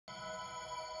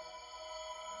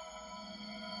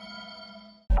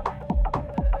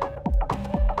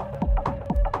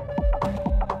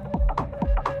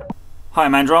Hi,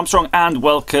 I'm Andrew Armstrong and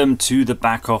welcome to the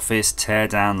Back Office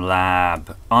Teardown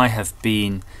Lab. I have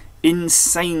been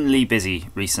insanely busy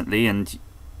recently and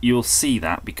you'll see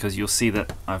that because you'll see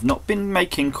that I've not been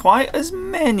making quite as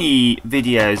many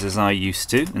videos as I used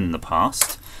to in the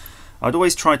past. I'd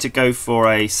always try to go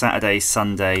for a Saturday,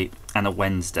 Sunday and a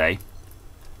Wednesday.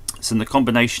 So the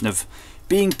combination of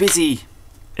being busy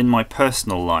in my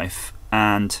personal life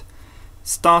and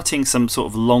starting some sort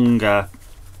of longer,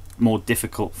 more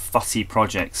difficult, fussy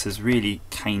projects has really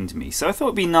caned me. So I thought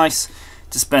it'd be nice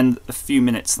to spend a few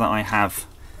minutes that I have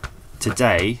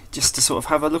today just to sort of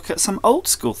have a look at some old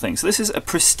school things. So this is a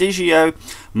Prestigio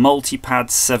Multipad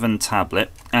 7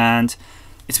 tablet and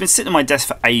it's been sitting on my desk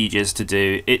for ages to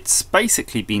do. It's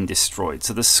basically been destroyed,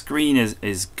 so the screen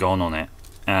is gone on it.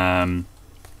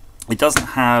 It doesn't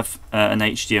have an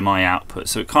HDMI output,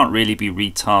 so it can't really be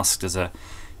retasked as a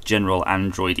general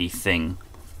Android-y thing.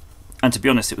 And to be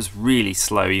honest, it was really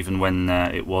slow even when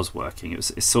it was working.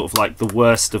 It's sort of like the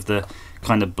worst of the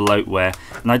kind of bloatware.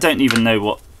 And I don't even know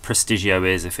what Prestigio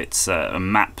is, if it's a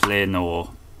Maplin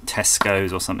or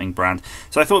Tesco's or something brand.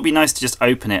 So I thought it'd be nice to just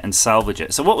open it and salvage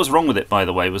it. So what was wrong with it, by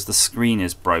the way, was the screen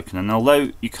is broken. And although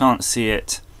you can't see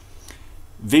it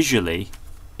visually,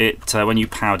 when you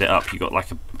powered it up, you got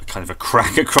like a kind of a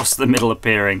crack across the middle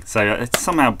appearing. So it's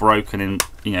somehow broken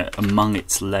in, among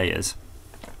its layers.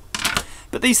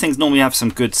 But these things normally have some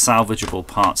good salvageable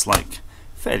parts, like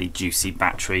fairly juicy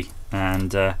battery.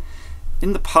 And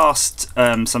in the past,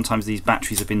 sometimes these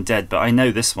batteries have been dead, but I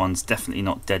know this one's definitely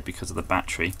not dead because of the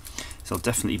battery. So I'll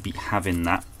definitely be having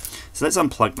that. So let's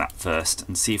unplug that first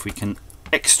and see if we can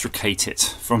extricate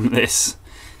it from this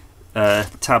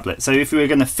tablet. So if we were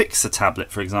going to fix a tablet,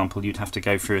 for example, you'd have to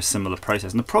go through a similar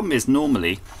process. And the problem is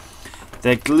normally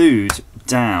they're glued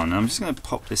down. And I'm just going to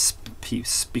pop this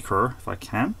speaker if I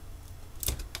can.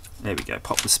 There we go,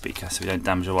 pop the speaker so we don't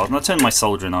damage the wires. And I'll turn my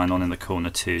soldering iron on in the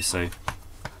corner too, so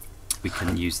we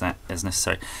can use that as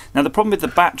necessary. Now the problem with the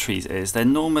batteries is they're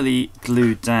normally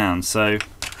glued down, and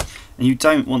you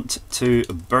don't want to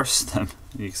burst them.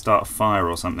 You can start a fire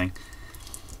or something.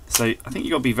 So I think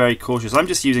you've got to be very cautious. I'm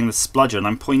just using the spludger and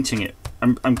I'm pointing it,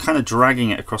 I'm kind of dragging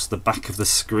it across the back of the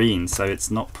screen so it's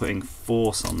not putting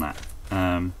force on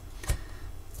that.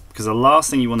 Because the last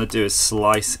thing you want to do is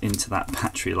slice into that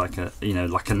battery like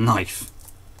a knife.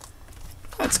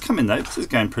 It's coming though. This is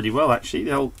going pretty well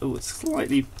actually. Oh, it's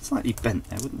slightly bent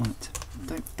there. I wouldn't want it to.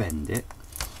 Don't bend it.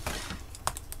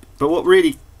 But what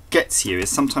really gets you is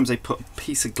sometimes they put a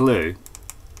piece of glue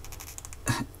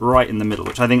right in the middle,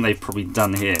 which I think they've probably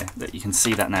done here. That you can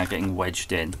see that now getting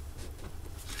wedged in.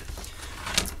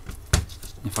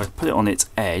 If I put it on its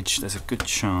edge, there's a good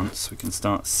chance we can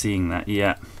start seeing that.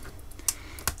 Yeah.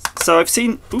 So I've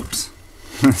seen, oops,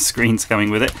 the screen's coming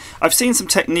with it. I've seen some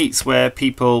techniques where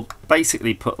people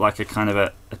basically put like a kind of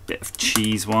a bit of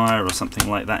cheese wire or something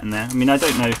like that in there. I mean, I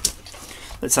don't know.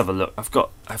 Let's have a look. I've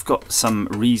got some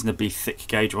reasonably thick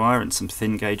gauge wire and some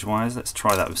thin gauge wires. Let's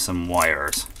try that with some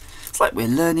wires. It's like we're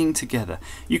learning together.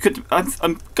 You could.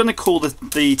 I'm going to call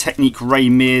the technique Ray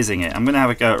Mearsing it. I'm going to have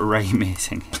a go at Ray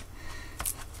Mearsing it.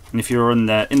 And if you're in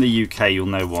the UK, you'll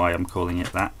know why I'm calling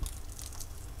it that.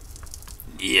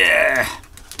 Yeah,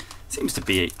 seems to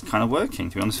be kind of working,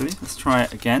 to be honest with you. Let's try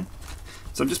it again.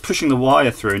 So I'm just pushing the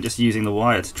wire through and just using the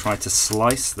wire to try to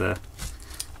slice the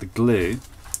glue.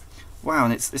 Wow,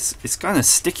 and it's kind of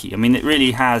sticky. I mean, it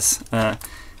really has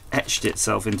etched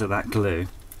itself into that glue.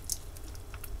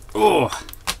 Oh,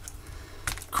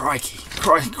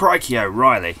 crikey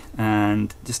O'Reilly.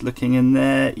 And just looking in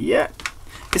there, yeah,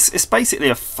 it's basically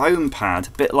a foam pad,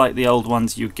 a bit like the old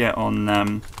ones you get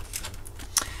on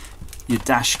your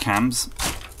dash cams,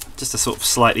 just a sort of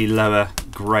slightly lower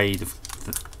grade of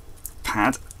the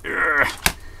pad.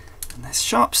 And there's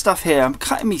sharp stuff here. I'm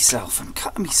cutting myself,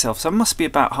 so I must be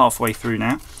about halfway through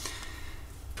now.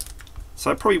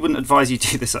 So I probably wouldn't advise you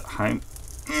do this at home.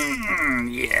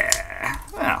 Yeah,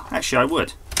 well, actually I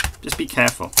would. Just be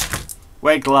careful.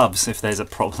 Wear gloves if there's a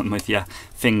problem with your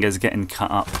fingers getting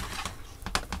cut up.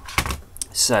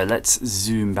 So let's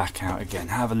zoom back out again,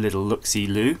 have a little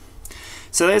look-see-loo.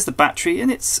 So there's the battery and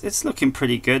it's looking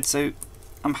pretty good, so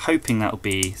I'm hoping that'll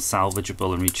be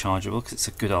salvageable and rechargeable because it's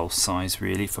a good old size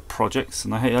really for projects.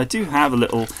 And I do have a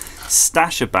little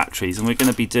stash of batteries and we're going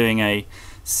to be doing a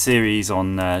series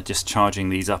on just charging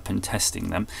these up and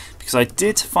testing them, because I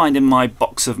did find in my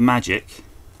box of magic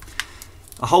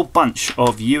a whole bunch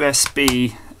of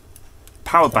USB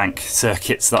power bank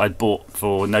circuits that I bought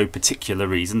for no particular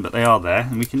reason, but they are there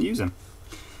and we can use them.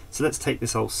 So let's take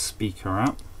this old speaker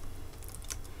out.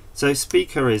 So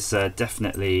speaker is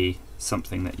definitely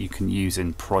something that you can use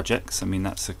in projects. I mean,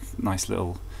 that's a nice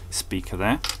little speaker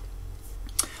there.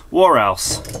 What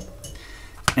else?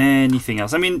 Anything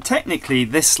else? I mean, technically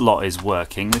this lot is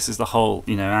working. This is the whole,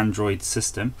 you know, Android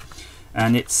system,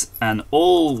 and it's an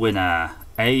all-winner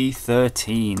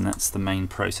A13. That's the main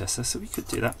processor, so we could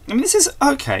do that. I mean, this is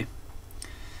okay.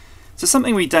 So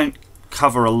something we don't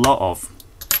cover a lot of,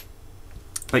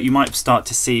 but you might start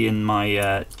to see in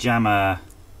my Jammer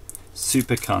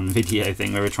Supercon video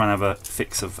thing where we're trying to have a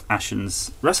fix of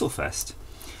Ashen's WrestleFest,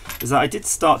 is that I did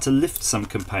start to lift some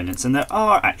components, and there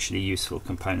are actually useful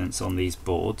components on these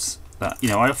boards that, you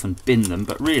know, I often bin them,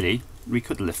 but really we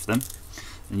could lift them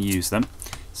and use them.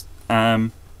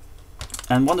 And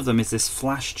one of them is this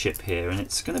flash chip here, and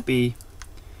it's going to be,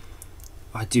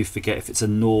 I do forget if it's a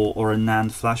NOR or a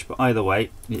NAND flash, but either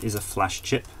way it is a flash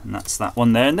chip, and that's that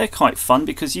one there. And they're quite fun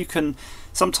because you can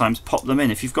sometimes pop them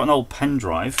in if you've got an old pen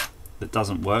drive that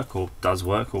doesn't work or does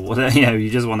work, or whatever, you know, you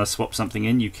just want to swap something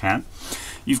in, you can.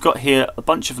 You've got here a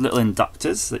bunch of little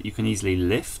inductors that you can easily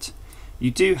lift.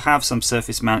 You do have some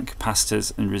surface mount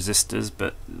capacitors and resistors,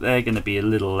 but they're going to be a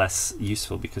little less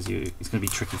useful because it's going to be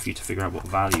tricky for you to figure out what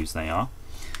values they are.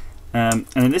 And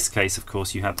in this case, of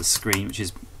course, you have the screen, which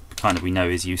is kind of, we know,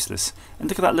 is useless. And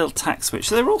look at that little tack switch.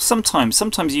 So they're all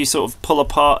sometimes you sort of pull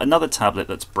apart another tablet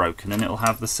that's broken and it'll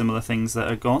have the similar things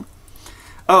that are gone.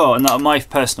 Oh, and my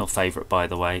personal favourite, by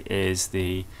the way, is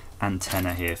the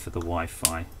antenna here for the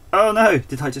Wi-Fi. Oh no,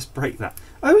 did I just break that?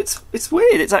 Oh, it's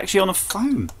weird, it's actually on a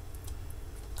foam.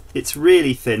 It's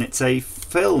really thin, it's a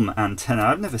film antenna.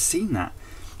 I've never seen that.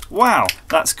 Wow,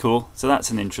 that's cool. So that's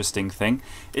an interesting thing.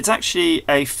 It's actually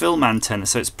a film antenna,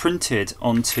 so it's printed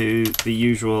onto the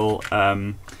usual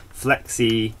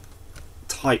flexi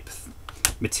type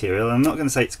material. I'm not going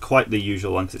to say it's quite the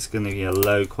usual one because it's going to be a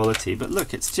low quality, but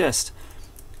look, it's just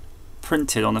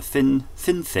printed on a thin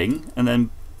thing and then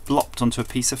blopped onto a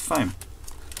piece of foam.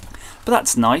 But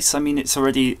that's nice. I mean, it's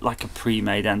already like a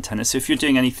pre-made antenna, so if you're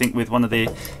doing anything with one of the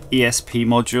ESP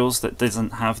modules that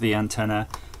doesn't have the antenna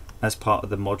as part of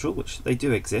the module, which they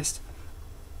do exist,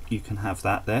 you can have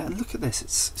that there. And look at this,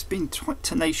 it's been quite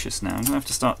tenacious now. I'm gonna have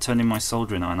to start turning my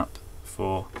soldering iron up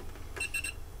for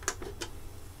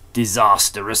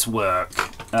disastrous work.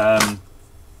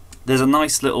 There's a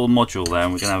nice little module there,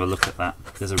 and we're gonna have a look at that.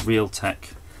 There's a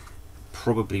Realtek,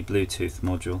 probably Bluetooth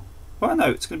module. Well, no,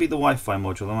 it's gonna be the Wi-Fi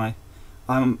module.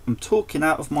 I'm talking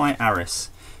out of my Aris.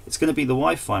 It's gonna be the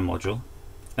Wi-Fi module.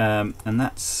 And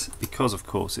that's because, of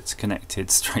course, it's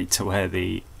connected straight to where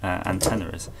the antenna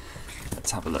is. Let's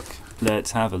have a look.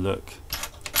 Let's have a look.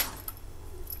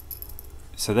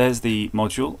 So there's the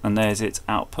module, and there's its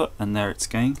output, and there it's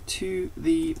going to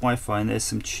the Wi-Fi. And there's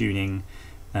some tuning,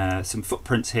 some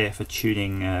footprints here for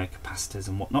tuning capacitors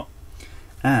and whatnot.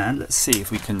 And let's see if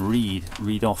we can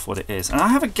read off what it is. And I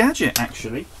have a gadget,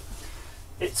 actually.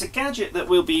 It's a gadget that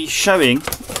we'll be showing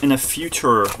in a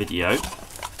future video.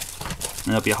 And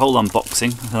there'll be a whole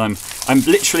unboxing. I'm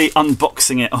literally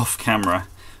unboxing it off camera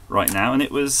right now, and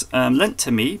it was lent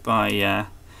to me by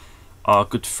our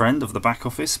good friend of the back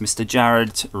office, Mr.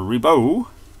 Jared Ribot.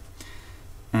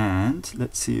 And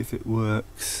let's see if it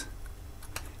works.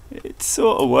 It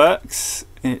sort of works.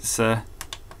 It's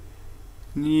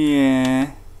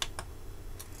yeah.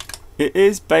 It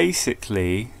is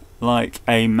basically like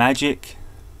a magic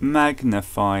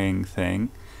magnifying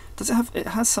thing. Does it have? It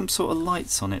has some sort of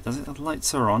lights on it. Does it? The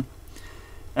lights are on.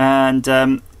 And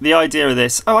the idea of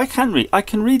this. Oh, I can read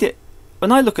it.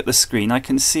 When I look at the screen, I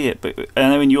can see it. But I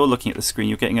know when you're looking at the screen,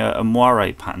 you're getting a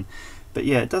moire pattern. But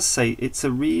yeah, it does say it's a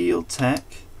Realtek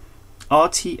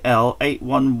RTL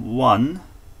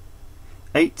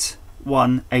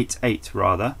 8188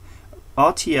 rather.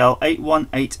 RTL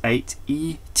 8188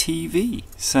 ETV.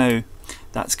 So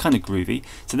that's kind of groovy.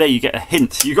 So there you get a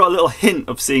hint. You got a little hint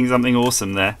of seeing something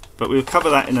awesome there. But we'll cover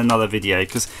that in another video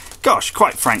because, gosh,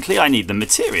 quite frankly, I need the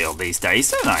material these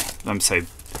days, don't I? I'm so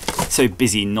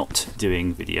busy not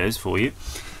doing videos for you.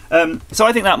 So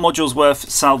I think that module's worth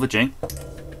salvaging.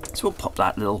 So we'll pop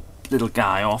that little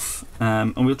guy off,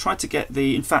 and we'll try to get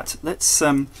the. In fact, let's.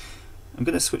 I'm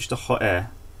going to switch to hot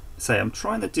air. Say I'm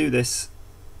trying to do this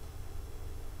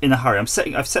in a hurry. I've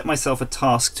set myself a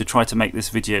task to try to make this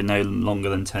video no longer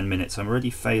than 10 minutes. I'm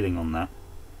already failing on that.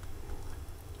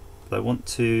 But I want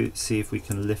to see if we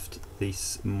can lift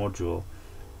this module.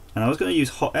 And I was going to use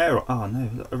hot air. Oh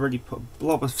no, I've already put a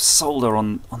blob of solder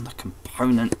on the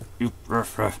component.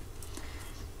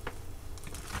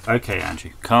 Okay,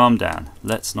 Andrew, calm down.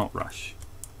 Let's not rush.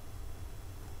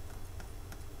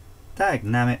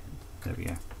 Dagnammit. There we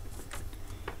go.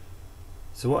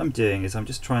 So what I'm doing is I'm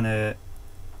just trying to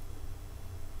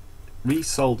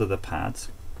resolder the pads,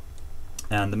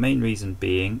 and the main reason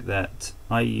being that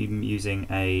I'm using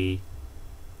a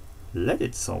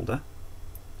leaded solder,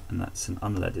 and that's an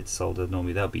unleaded solder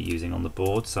normally they'll be using on the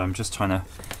board, so I'm just trying to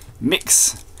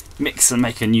mix and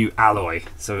make a new alloy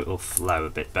so it will flow a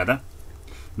bit better.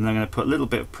 And I'm going to put a little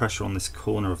bit of pressure on this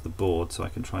corner of the board so I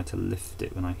can try to lift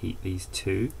it when I heat these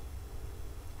two.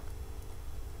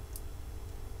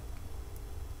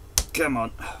 Come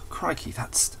on. Oh, crikey,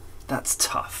 that's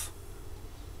tough.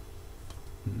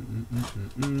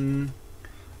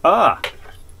 Ah!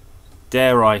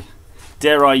 Dare I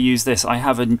use this? I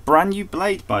have a brand new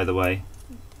blade, by the way,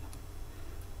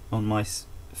 on my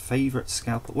favourite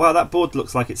scalpel. Wow, that board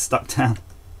looks like it's stuck down.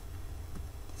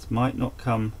 This might not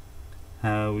come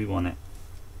how we want it.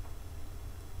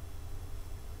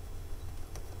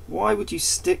 Why would you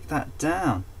stick that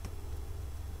down?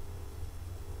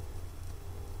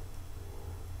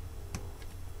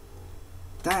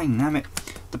 Dang, damn it.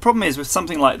 The problem is with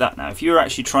something like that now, if you're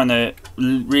actually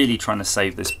really trying to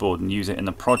save this board and use it in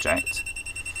a project,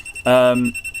 you're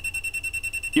going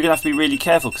to have to be really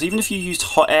careful, because even if you used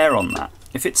hot air on that,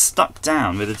 if it's stuck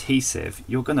down with adhesive,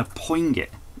 you're going to poing it.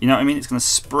 You know what I mean? It's going to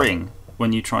spring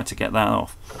when you try to get that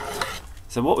off.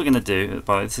 So what we're going to do,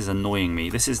 this is annoying me,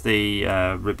 this is the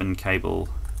ribbon cable.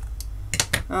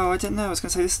 Oh, I don't know, I was going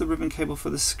to say this is the ribbon cable for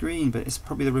the screen, but it's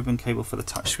probably the ribbon cable for the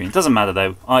touchscreen. It doesn't matter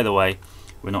though, either way,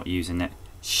 we're not using it.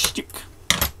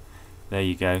 There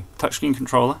you go, touchscreen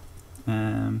controller.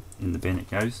 In the bin it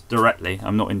goes, directly.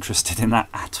 I'm not interested in that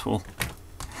at all.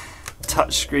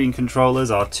 Touchscreen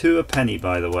controllers are 2 a penny,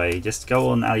 by the way. Just go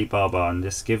on Alibaba and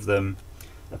just give them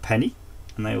a penny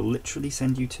and they will literally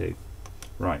send you 2.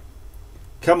 Right,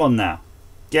 come on now,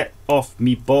 get off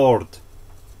me board.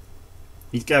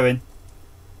 He's going.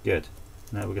 Good.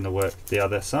 Now we're going to work the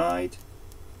other side.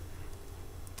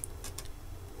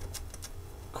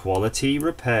 Quality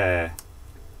repair.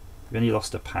 We've only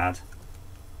lost a pad.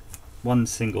 One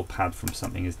single pad from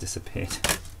something has disappeared.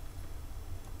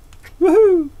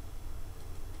 Woohoo!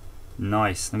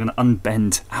 Nice. I'm going to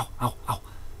unbend. Ow, ow, ow.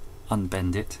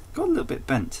 Unbend it. Got a little bit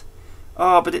bent.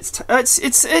 Oh, but it's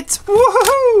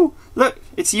woohoo! Look,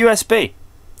 it's USB.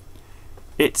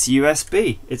 It's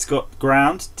USB. It's got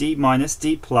ground, D-,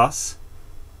 D+,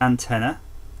 antenna,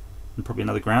 and probably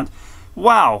another ground.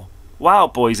 Wow. Wow,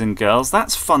 boys and girls,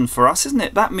 that's fun for us, isn't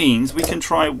it? That means we can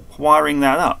try wiring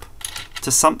that up to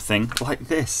something like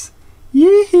this.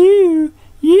 Yee-hoo!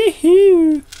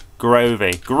 Yee-hoo!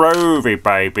 Grovy,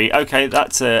 baby. Okay,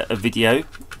 that's a video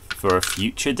for a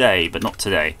future day, but not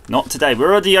today. Not today.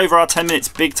 We're already over our 10 minutes,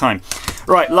 big time.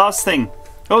 Right, last thing.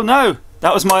 Oh no,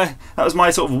 that was my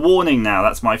sort of warning now.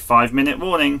 That's my 5-minute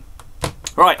warning.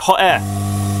 Right, hot air.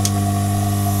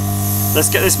 Let's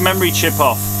get this memory chip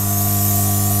off.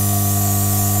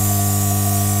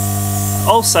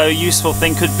 Also, a useful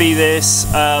thing could be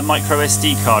this micro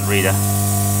SD card reader.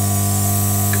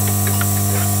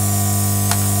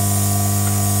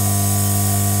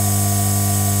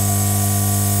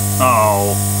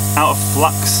 Oh, out of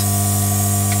flux.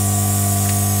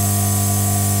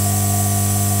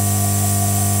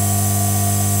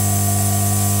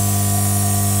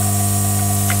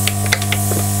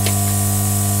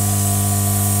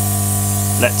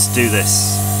 Let's do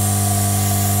this.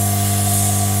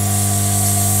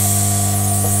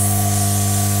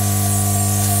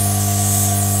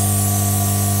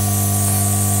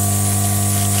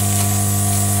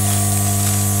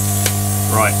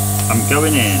 Right, I'm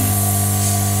going in.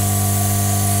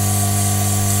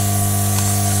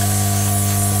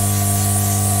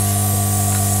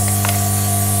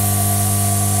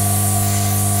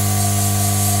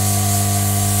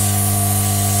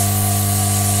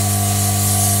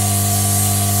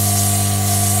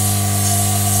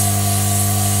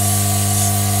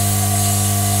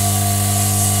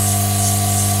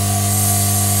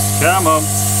 Come on.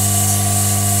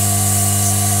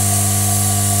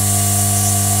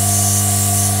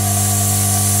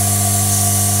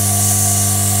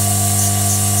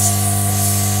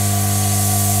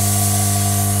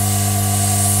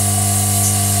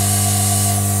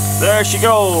 There she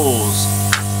goes.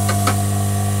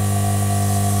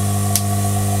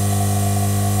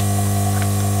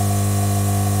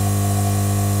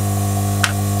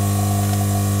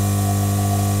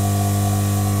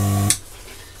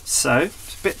 So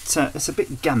it's a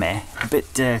bit gummy, a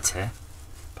bit dirty,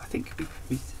 but I think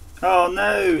oh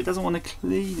no, it doesn't want to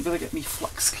clean. You better get me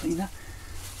flux cleaner.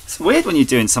 It's weird when you're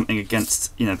doing something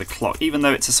against, you know, the clock, even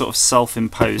though it's a sort of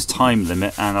self-imposed time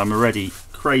limit, and I'm already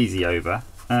crazy over.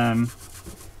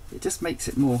 It just makes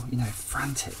it more, you know,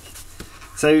 frantic.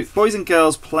 So, boys and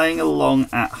girls playing along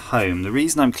at home. The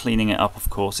reason I'm cleaning it up, of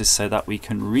course, is so that we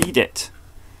can read it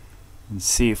and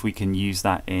see if we can use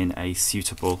that in a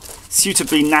suitably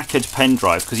knackered pen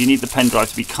drive, because you need the pen drive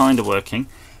to be kind of working.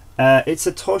 It's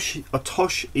a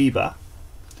Toshiba.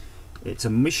 It's a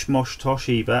Mishmosh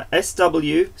Toshiba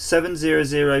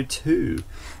SW7002.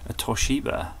 A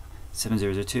Toshiba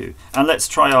 7002. And let's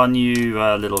try our new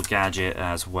little gadget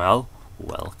as well.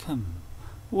 Welcome.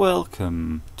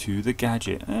 Welcome to the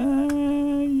gadget.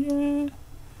 Yeah.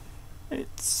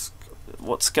 It's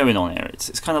what's going on here.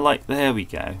 It's kind of like, there we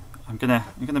go. I'm gonna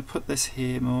put this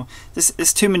here more.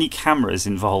 There's too many cameras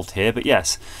involved here, but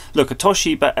yes. Look, a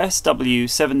Toshiba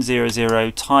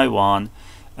SW700 Taiwan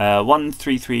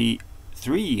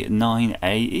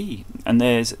 13339AE, and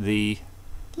there's the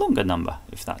longer number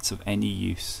if that's of any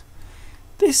use.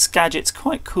 This gadget's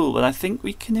quite cool, but I think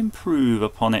we can improve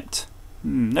upon it.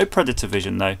 No predator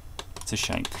vision though. It's a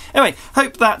shame. Anyway,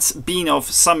 hope that's been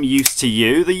of some use to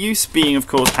you. The use being, of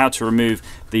course, how to remove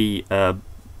the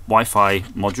Wi-Fi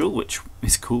module, which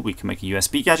is cool. We can make a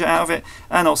USB gadget out of it,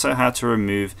 and also how to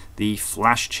remove the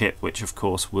flash chip, which of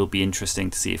course will be interesting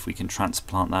to see if we can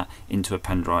transplant that into a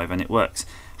pen drive and it works.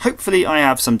 Hopefully I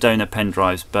have some donor pen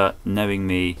drives, but knowing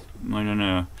me, I don't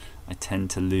know, I tend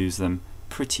to lose them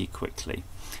pretty quickly.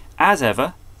 As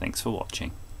ever, thanks for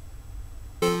watching.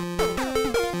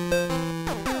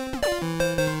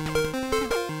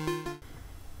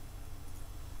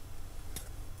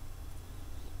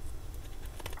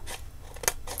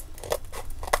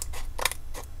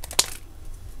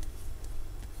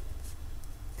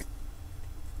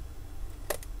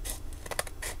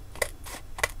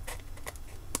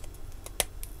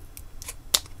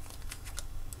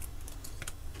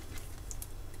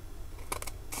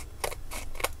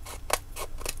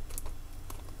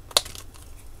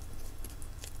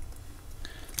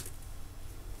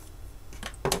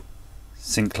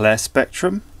 Sinclair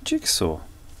Spectrum Jigsaw.